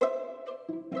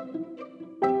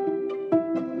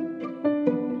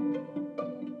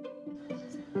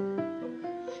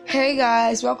Hey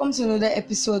guys, welcome to another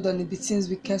episode on the Beatings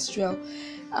with Kestrel,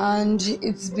 and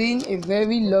it's been a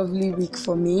very lovely week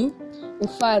for me. In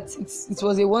fact, it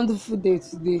was a wonderful day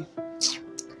today.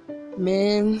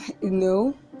 Man,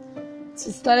 it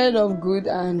started off good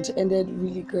and ended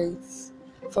really great.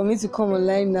 For me to come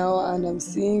online now and I'm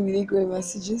seeing really great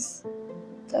messages,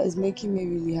 that is making me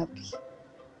really happy.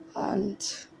 And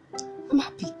I'm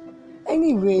happy.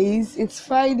 Anyways, it's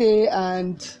Friday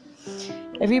and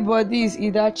everybody is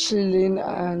either chilling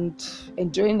and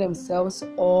enjoying themselves,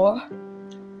 or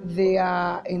they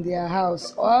are in their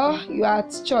house, or you are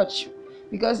at church,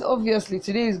 because obviously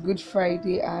today is Good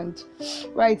Friday. And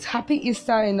right, happy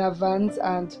Easter in advance.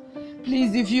 And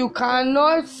please, if you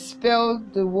cannot spell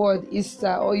the word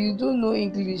Easter or you don't know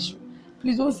English,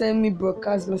 please don't send me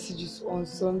broadcast messages on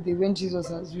Sunday when Jesus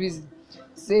has risen.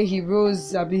 Say he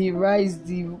rose, he rise.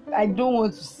 I don't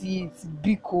want to see it.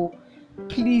 Biko,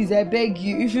 please, I beg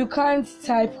you. If you can't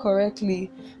type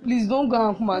correctly, please don't go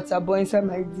and come out a boy inside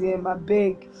my DM. I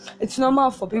beg. It's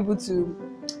normal for people to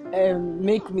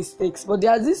make mistakes, but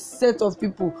there's this set of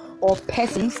people or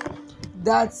persons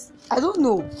that I don't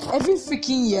know. Every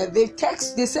freaking year they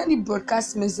send you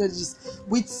broadcast messages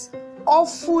with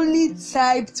awfully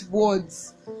typed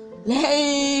words.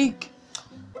 Like,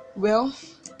 well,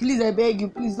 please, I beg you,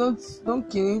 please don't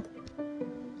kill me.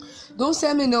 Don't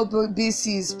send me no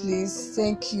BCs, please.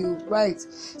 Thank you. Right.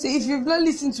 So if you've not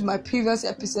listened to my previous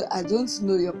episode, I don't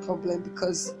know your problem,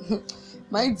 because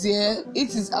my dear,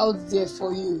 it is out there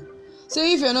for you. So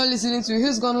if you're not listening to it,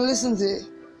 who's going to listen to it?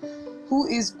 Who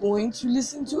is going to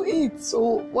listen to it? So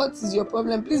what is your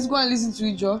problem? Please go and listen to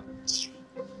it, Joe.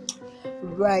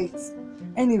 Right.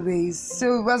 Anyways,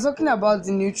 so we're talking about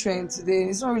the new trend today.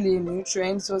 It's not really a new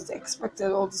trend. It was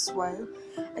expected all this while.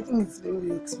 I think it's been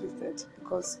really expected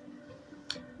because...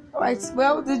 Alright,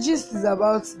 well, the gist is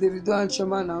about Davido and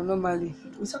Chioma now. Normally,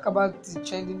 we talk about the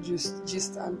trending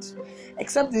gist, and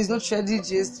except there's no trending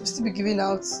gist, we'll still be giving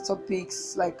out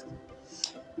topics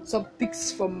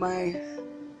from my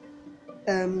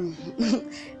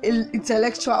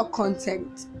intellectual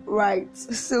content. Right,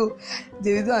 so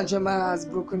Davido and Chioma has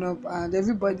broken up and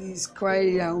everybody is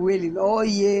crying and wailing. Oh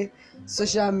yeah,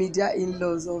 social media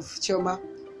in-laws of Chioma.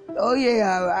 Oh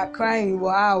yeah, I'm crying,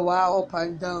 wow, up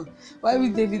and down. Why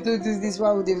would Davido do this?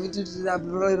 Why would Davido do that?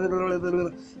 Blah, blah, blah, blah, blah.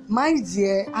 My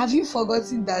dear, have you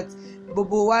forgotten that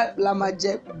Bobowa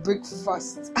Lamaje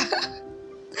breakfast?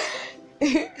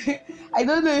 I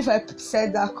don't know if I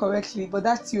said that correctly, but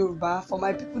that's Yoruba. For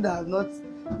my people that are not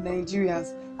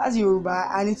Nigerians, that's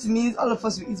Yoruba, and it means all of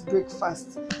us will eat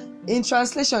breakfast. In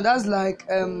translation, that's like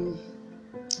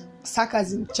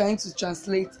sarcasm trying to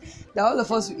translate that all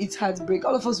of us will eat heartbreak,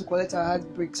 all of us will collect our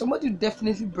heartbreak. Somebody will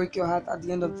definitely break your heart at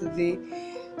the end of the day,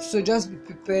 so just be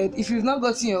prepared. If you've not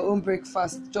gotten your own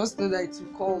breakfast, just know that it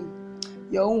will come.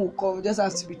 Your own will come. You just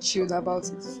have to be chilled about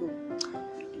it, so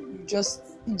you just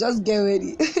get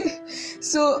ready.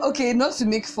 So okay, not to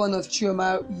make fun of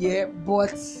Chioma, yeah,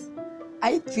 but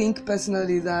I think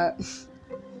personally that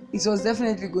it was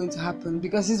definitely going to happen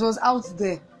because it was out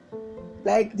there.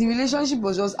 Like, the relationship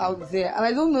was just out there, and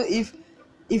I don't know if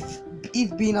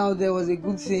being out there was a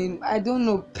good thing. I don't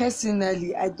know.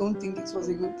 Personally, I don't think it was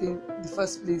a good thing in the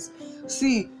first place.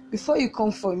 See, before you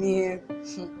come for me,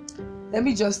 let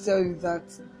me just tell you that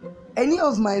any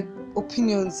of my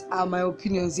opinions are my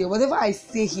opinions here. Whatever I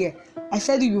say here, I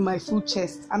said it with my full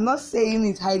chest. I'm not saying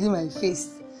it hiding my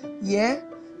face. Yeah?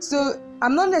 So,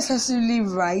 I'm not necessarily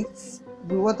right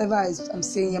with whatever I'm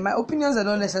saying here. My opinions are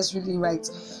not necessarily right.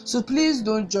 So please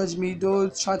don't judge me.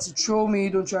 Don't try to troll me.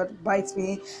 Don't try to bite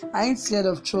me. I ain't scared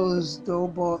of trolls though,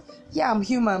 but yeah, I'm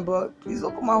human, but please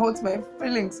don't come and hurt my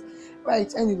feelings.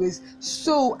 Right, anyways.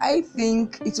 So I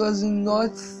think it was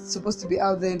not supposed to be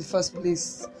out there in the first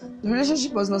place. The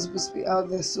relationship was not supposed to be out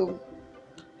there, so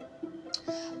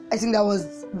I think that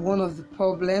was one of the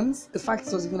problems. The fact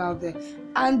it was even out there.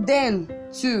 And then,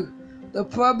 too, the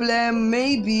problem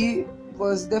maybe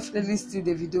was definitely still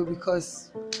Davido,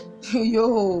 because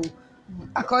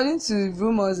according to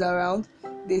rumors around,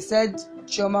 they said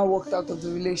Chioma walked out of the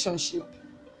relationship.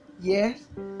 Yeah,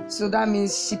 so that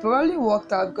means she probably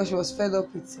walked out because she was fed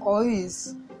up with all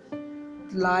his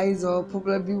lies, or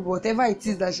probably whatever it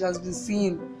is that she has been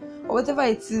seeing, or whatever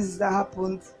it is that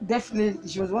happened. Definitely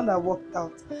she was the one that walked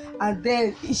out, and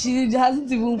then she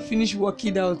hasn't even finished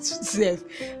working out.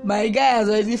 My guy has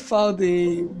already found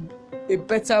a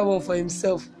better one for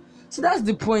himself. So that's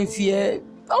the point here.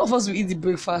 All of us will eat the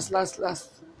breakfast last.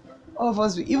 All of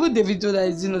us will. Even Davido that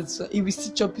is doing it, he will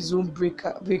still chop his own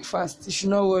breakfast. He should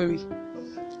not worry.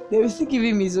 They will still give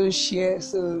him his own share.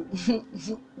 So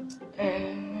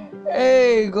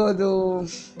hey God, oh,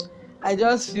 I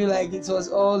just feel like it was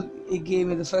all a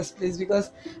game in the first place, because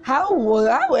how were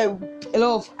a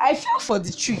lot of, I fell for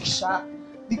the trick, sha,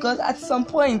 because at some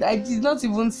point I did not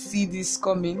even see this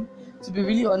coming. To be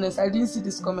really honest, I didn't see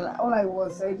this coming. All I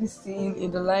was already seeing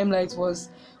in the limelight was,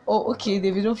 oh, okay,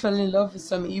 Davido fell in love with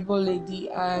some Igbo lady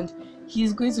and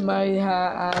he's going to marry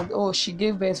her, and oh, she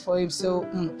gave birth for him, so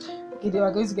okay, they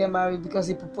were going to get married because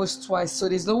he proposed twice, so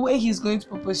there's no way he's going to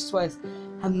propose twice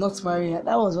and not marry her.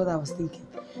 That was what I was thinking.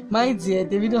 My dear,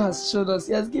 Davido has showed us,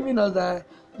 he has given us that,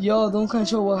 yo, don't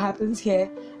control what happens here.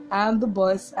 I'm the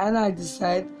boss and I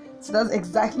decide. So that's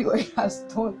exactly what he has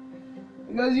done.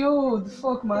 Because, yo, the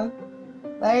fuck, man.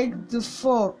 Like, the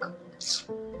fuck.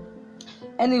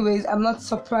 Anyways, I'm not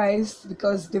surprised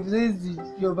because Davido is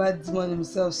the Yoruba demon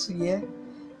himself, so yeah.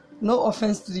 No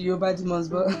offense to the Yoruba demons,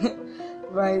 but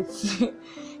right.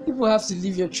 People have to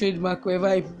leave your trademark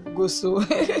wherever you go, so.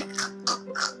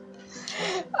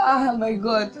 Oh my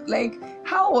god, like,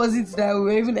 how was it that we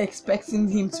were even expecting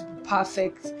him to be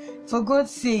perfect? For God's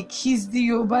sake, he's the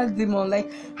Yoruba demon.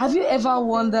 Like, have you ever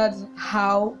wondered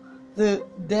how the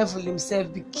devil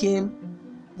himself became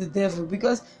the devil?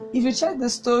 Because if you check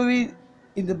the story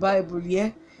in the Bible,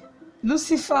 yeah,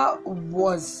 Lucifer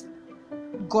was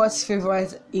God's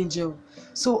favorite angel.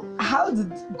 So how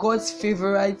did God's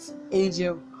favorite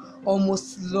angel, or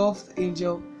most loved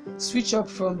angel, switch up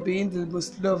from being the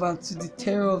most loved to the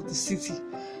terror of the city,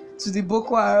 to the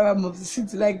Boko Haram of the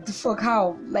city? Like, the fuck,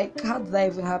 how? Like, how did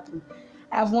that even happen?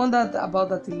 I've wondered about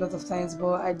that a lot of times,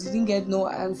 but I didn't get no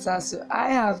answer, so I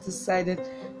have decided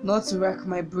not to rack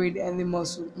my brain anymore.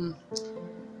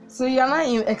 So you're not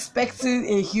expecting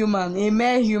a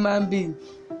mere human being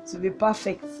to be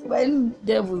perfect, when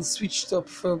devil switched up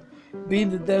from being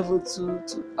the devil to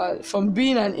from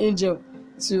being an angel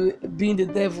to being the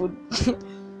devil.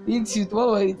 What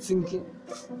were you thinking?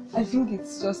 I think it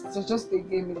was just a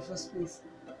game in the first place.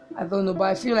 I don't know, but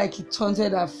I feel like it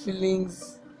taunted our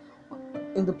feelings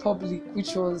in the public,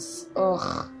 which was,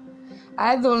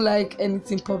 I don't like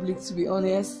anything public, to be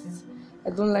honest. I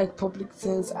don't like public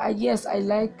things. I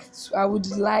would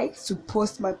like to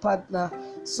post my partner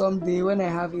someday when I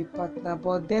have a partner,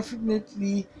 but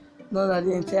definitely not that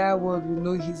the entire world will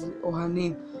know his or her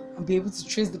name and be able to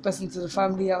trace the person to the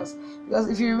family house. Because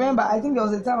if you remember, I think there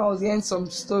was a time I was hearing some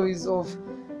stories of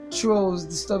trolls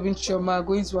disturbing Chioma,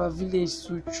 going to her village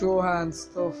to troll her and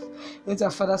stuff, going to her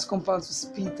father's compound to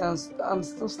spit and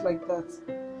stuff like that.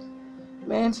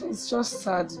 Man, it's just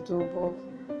sad though, but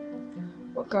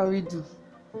what can we do?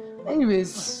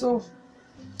 Anyways, so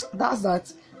that's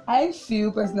that. I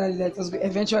feel personally that it was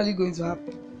eventually going to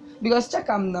happen. Because check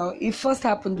am now, it first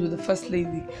happened with the first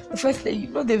lady. The first lady,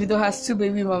 Davido has 2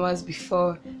 baby mamas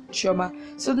before Chioma.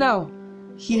 So now,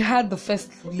 he had the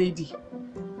first lady.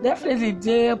 Definitely,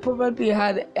 they probably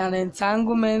had an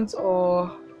entanglement,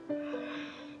 or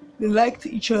they liked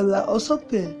each other or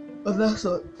something of that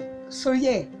sort. So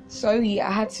yeah, sorry,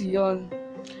 I had to yawn.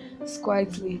 It's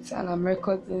quite late and I'm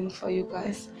recording for you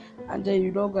guys, and then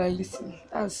you don't go and listen.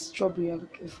 That's trouble you're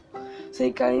looking for. So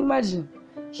you can imagine,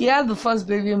 he had the first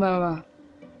baby mama.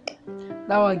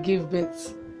 That one gave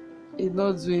birth. He's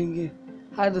not doing it.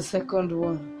 Had the second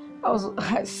one.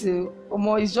 I say,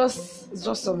 it's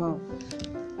just somehow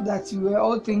that we were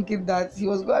all thinking that he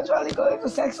was gradually going to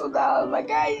settle down. My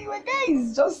guy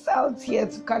is just out here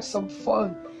to catch some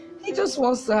fun. He just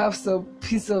wants to have some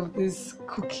piece of this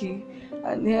cookie,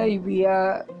 and here we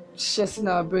are stressing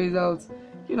our brains out,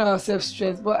 ourselves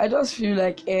stressed. But I just feel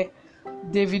like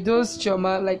Davido's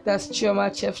Chioma, like that's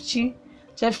Chioma Chefchi.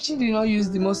 Chefchi did not use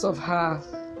the most of her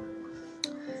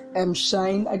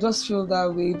shine. I just feel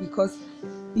that way because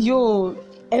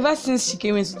ever since she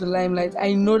came into the limelight,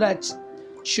 I know that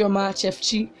Chioma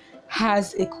Chefchi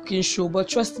has a cooking show. But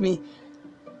trust me,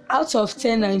 out of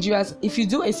 10 Nigerians, if you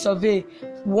do a survey,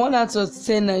 1 out of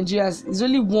 10 Nigerians is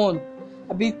only one.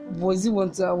 Was it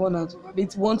 1 to 1 out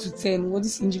of 1 to 10? What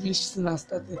this English thing has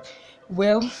started?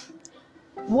 Well,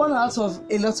 1 out of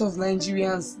a lot of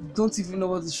Nigerians don't even know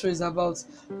what the show is about,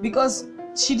 because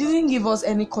she didn't give us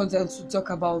any content to talk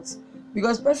about.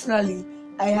 Because personally,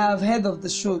 I have heard of the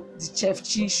show, the Chef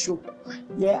Chi show.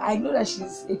 Yeah, I know that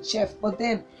she's a chef, but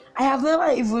then I have never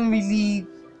even really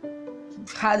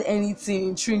had anything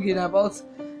intriguing about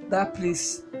that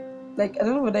place. Like, I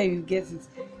don't know whether you get it,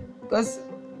 because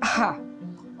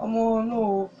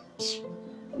no.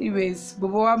 Anyways,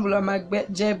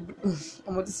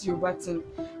 this Yoruba thing.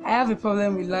 I have a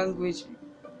problem with language.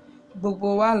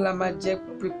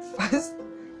 Breakfast.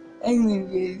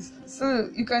 Anyways, so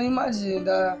you can imagine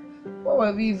that. What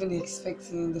were we even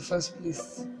expecting in the first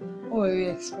place? What were we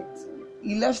expecting?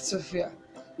 He left Sophia.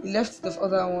 He left the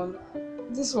other one.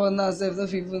 This one now says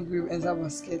not even grip enter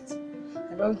basket.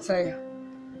 I don't tire.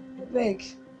 Beg.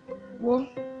 Well,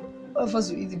 all of us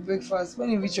will eat the breakfast. When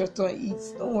you reach your turn, eat.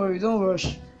 Don't worry, don't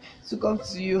rush to come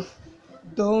to you.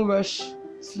 Don't rush.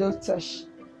 Slow touch.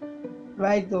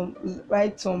 Right on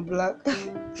black. I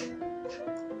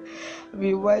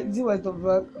mean, white. Is it white or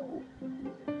black?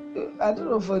 I don't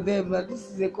know for them, but this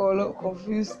is a color,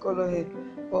 confused color here.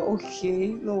 But okay,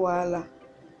 no wahala.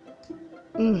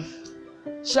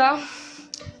 Sure.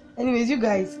 Anyways, you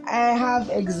guys, I have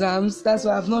exams. That's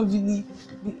why I've not really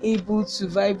been able to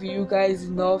vibe with you guys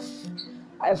enough.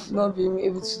 I've not been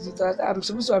able to do that. I'm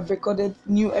supposed to have recorded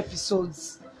new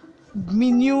episodes,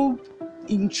 new,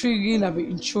 intriguing,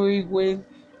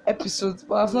 episodes,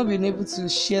 but I've not been able to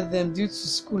share them due to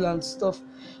school and stuff.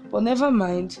 But never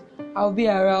mind, I'll be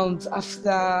around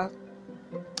after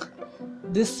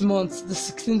this month, the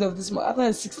 16th of this month. After the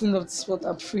 16th of this month,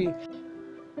 I'm free.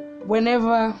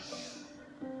 Whenever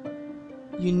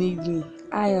you need me,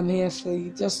 I am here for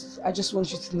you. I just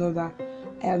want you to know that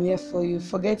I am here for you.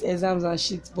 Forget exams and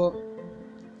shit, but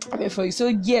I'm here for you. So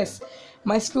yes,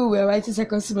 my school, we're writing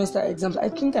second semester exams. I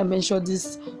think I mentioned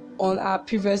this on our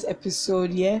previous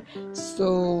episode, yeah.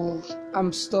 So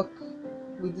I'm stuck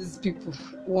with these people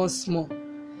once more.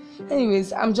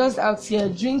 Anyways, I'm just out here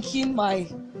drinking my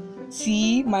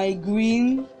tea, my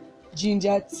green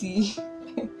ginger tea.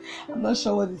 I'm not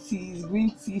sure what the tea is. Green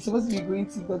tea. It's supposed to be green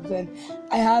tea, but then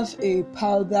I have a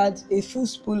full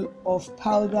spoon of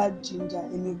powdered ginger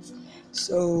in it.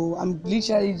 So I'm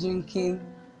literally drinking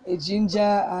a ginger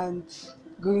and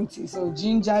green tea. So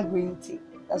ginger green tea.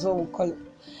 That's what we'll call it.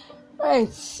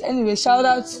 Right. Anyway, shout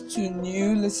out to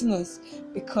new listeners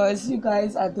because you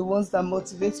guys are the ones that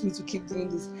motivate me to keep doing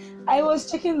this. I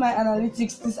was checking my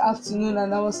analytics this afternoon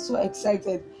and I was so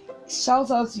excited.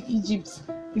 Shout out to Egypt.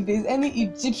 If there's any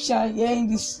Egyptian hearing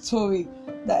this story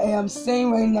that I am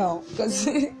saying right now, because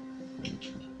if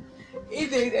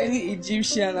there's any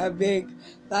Egyptian, I beg,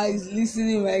 that is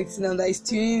listening right now, that is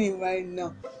tuning in right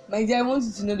now, my dear, I want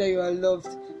you to know that you are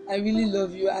loved. I really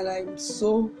love you and I'm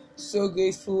so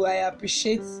grateful. I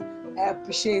appreciate.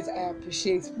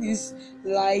 Please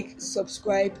like,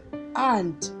 subscribe,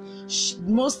 and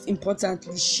most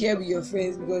importantly, share with your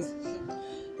friends, because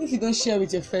if you don't share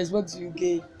with your friends, what do you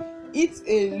gain? Eat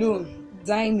alone,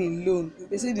 dine alone.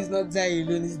 They say it's not die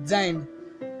alone, it's dine.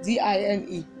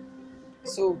 D-I-N-E.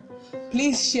 So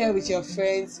please share with your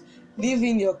friends, leave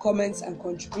in your comments and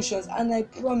contributions, and I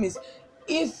promise,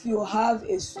 if you have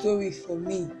a story for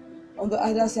me on the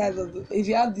other side of if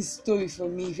you have a story for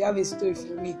me,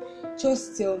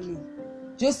 just tell me.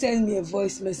 Just send me a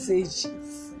voice message.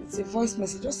 It's a voice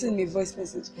message. Just send me a voice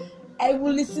message. I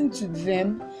will listen to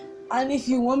them. And if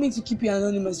you want me to keep you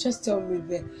anonymous, just tell me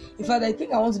there. In fact, I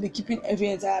think I want to be keeping every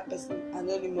entire person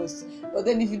anonymous. But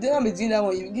then if you don't have me doing that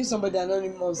one, you give somebody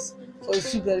anonymous for a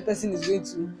soup that the person is going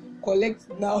to collect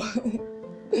now.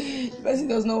 The person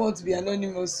does not want to be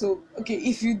anonymous. So, okay,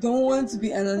 if you don't want to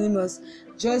be anonymous,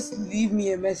 just leave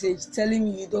me a message telling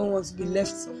me you don't want to be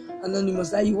left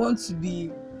anonymous, that you want to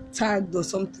be tagged or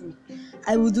something.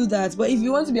 I will do that. But if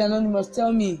you want to be anonymous,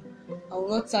 tell me. I will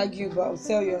not tag you, but I'll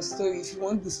tell your story. If you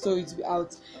want the story to be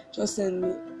out, just send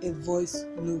me a voice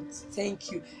note.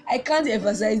 Thank you. I can't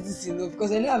emphasize this enough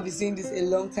because I know I've been saying this a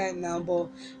long time now, but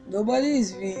nobody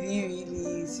is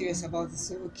really serious about it.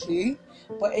 So okay.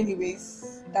 But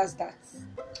anyways, that's that.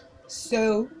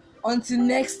 So until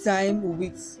next time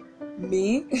with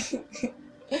me.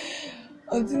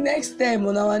 Until next time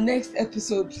on our next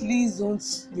episode, please don't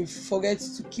forget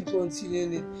to keep on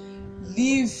tuning in.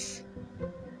 Leave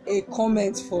a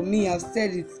comment for me. I've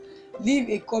said it. Leave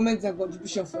a comment and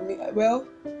contribution for me. Well,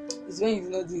 it's when you do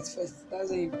not do it first.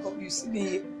 That's when you see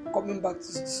me coming back to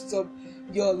stop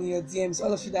you all in your DMs.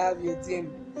 All of you that have your DM,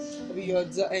 maybe your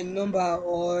number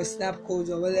or snap code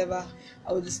or whatever,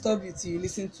 I will disturb you till you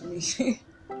listen to me.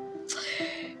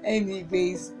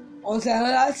 Anyways, until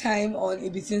another time on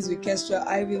Ibitins with Kestra,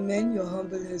 I remain your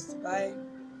humble host. Bye.